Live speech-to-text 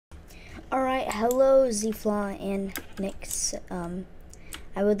Alright, hello Zflaw and Nix.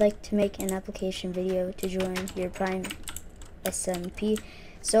 I would like to make an application video to join your PrimeSMP.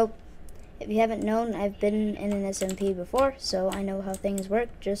 So, if you haven't known, I've been in an SMP before, so I know how things work.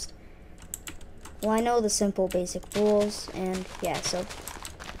 I know the simple basic rules, and yeah, so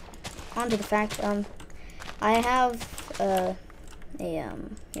on to the fact, I have what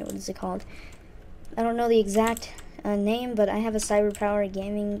is it called? I don't know the exact name, but I have a CyberPower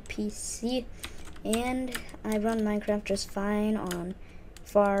gaming PC, and I run Minecraft just fine on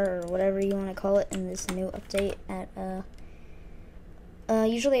FAR or whatever you want to call it in this new update at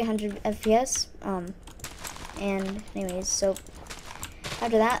usually 100 FPS. And anyways, so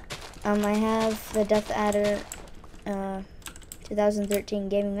after that, I have the Death Adder 2013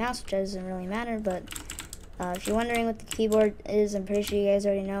 gaming mouse, which doesn't really matter, but if you're wondering what the keyboard is, I'm pretty sure you guys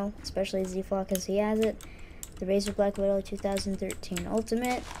already know, especially Zflaw because he has it. The Razer Black Widow 2013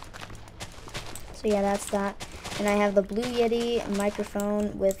 Ultimate. So yeah, that's that. And I have the Blue Yeti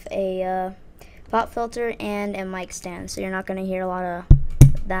microphone with a pop filter and a mic stand. So you're not going to hear a lot of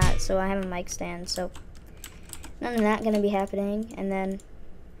that. So I have a mic stand. So none of that going to be happening. And then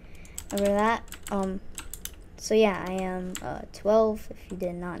over that, so yeah, I am 12. If you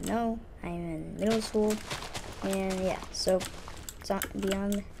did not know, I am in middle school. And yeah, so it's not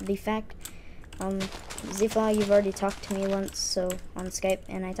beyond the fact. Zflaw, you've already talked to me once, so on Skype,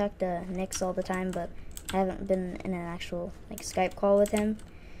 and I talk to Nix all the time, but I haven't been in an actual Skype call with him.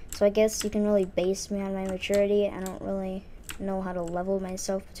 So I guess you can really base me on my maturity. I don't really know how to level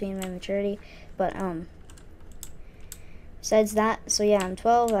myself between my maturity, but besides that, so yeah, I'm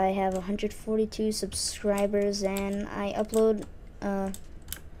 12. I have 142 subscribers, and I upload a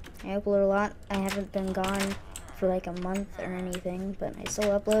lot. I haven't been gone for like a month or anything, but I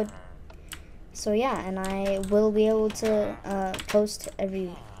still upload. So yeah, and I will be able to post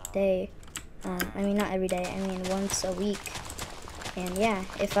every day. I mean, not every day, I mean once a week. And yeah,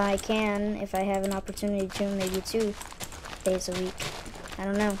 if I have an opportunity to, maybe 2 days a week. I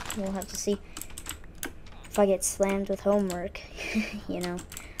don't know, we'll have to see if I get slammed with homework, you know.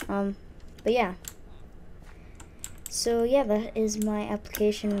 But yeah. So yeah, that is my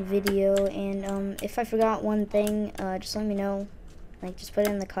application video, and if I forgot one thing, just let me know. Just put it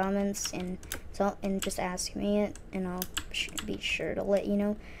in the comments and just ask me it, and I'll be sure to let you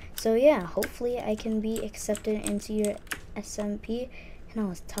know. So yeah, hopefully I can be accepted into your SMP, and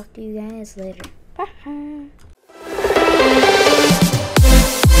I'll talk to you guys later. Bye.